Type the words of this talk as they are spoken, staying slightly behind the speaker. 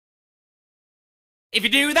If you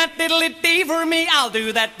do that diddly-dee for me, I'll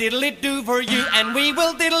do that diddly-doo for you, and we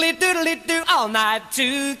will diddly-doodly-doo all night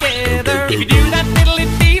together. If you do that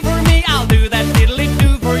diddly-dee for me, I'll do that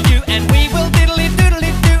diddly-doo for you, and we will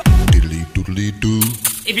diddly-doodly-doo. Diddly-doodly-doo.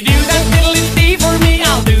 If you do that diddly-dee for me,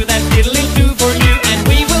 I'll do that diddly-doo for you, and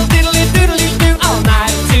we will diddly-doodly-doo all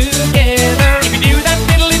night together. If you do that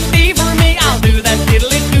diddly-dee for me, I'll do that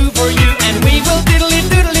diddly-doo for you, and we will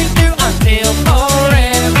diddly-doodly-doo until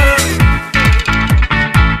forever.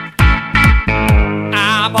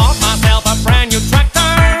 I bought myself a brand new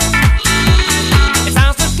tractor. It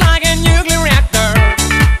sounds just like a nuclear reactor.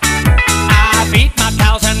 I feed my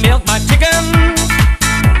cows and milk my chickens,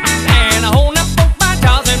 and I hold up both my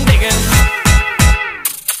jaws and digging.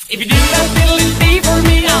 If you do that diddly-dee for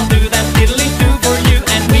me, I'll do that diddly-doo for you,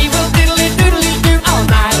 and we will diddly-doodly-doo all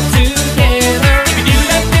night together. If you do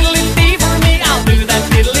that diddly-dee for me, I'll do that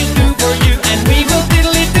diddly-doo for you, and we will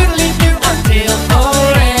diddly-doodly-doo until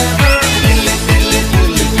forever.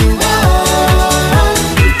 Diddly-diddly-doodly-doo, oh.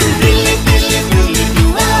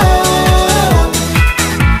 Diddly-diddly-doodly-doo, oh.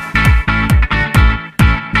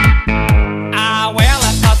 Well,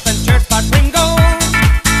 I taught the church but Ringo,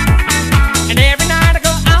 and every night I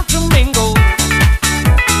go out to mingle.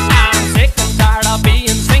 I'm sick and tired of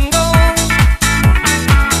being single.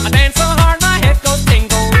 I dance so hard my head goes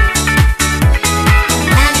tingle.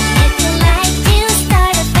 If you like to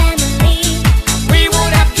start a family, We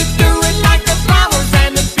would have to do it like the flowers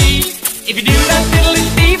and the bees. If you do that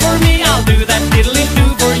diddly-dee for me, I'll do that diddly-doo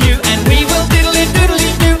for you, and we will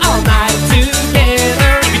diddly-doodly-doo all night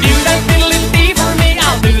together. If you do that diddly-dee for me,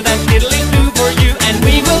 I'll do that diddly-doo for you, and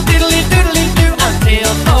we will diddly-doodly-doo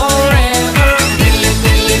until forever.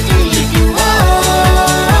 Diddly-diddly-doodly-doo, oh.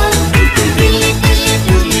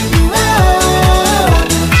 Diddly-diddly-doodly-doo, oh.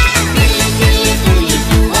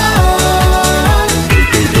 Diddly-diddly-doodly-doo, oh.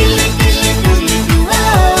 Diddly-diddly-doodly-doo, oh. Diddly-diddly-doodly-doo,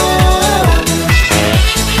 oh.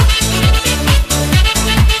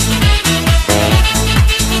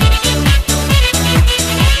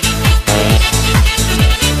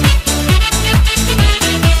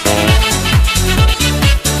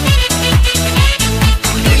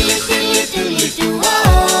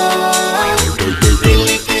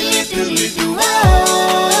 Diddly-diddly-doodly-doo, oh.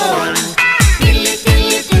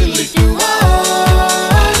 Diddly-diddly-doodly-doo, oh.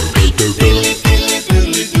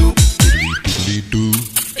 Diddly-diddly-doodly-doo.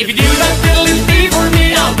 If you do that diddly-dee for me,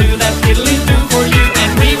 I'll do that diddly-doo for you,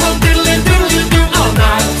 and we will diddly-doodly-doo all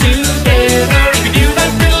night together. If you do that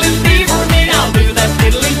diddly-dee for me, I'll do that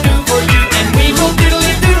diddly-doo for you, and we will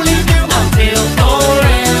diddly-doodly-doo until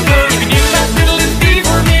forever. If you do that diddly-dee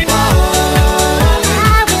for me, I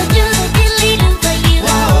will do the diddly-doo for you.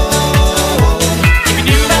 if you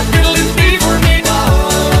do that diddly-dee for me, I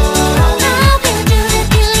will do the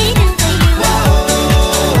diddly-doo for you.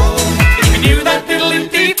 if you do that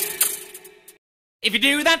diddly-dee. If you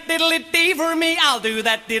do that diddly-dee for me, I'll do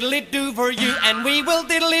that diddly-doo for you, and we will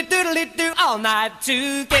diddly-doodly-doo all night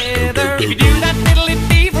together. If you do that diddly-dee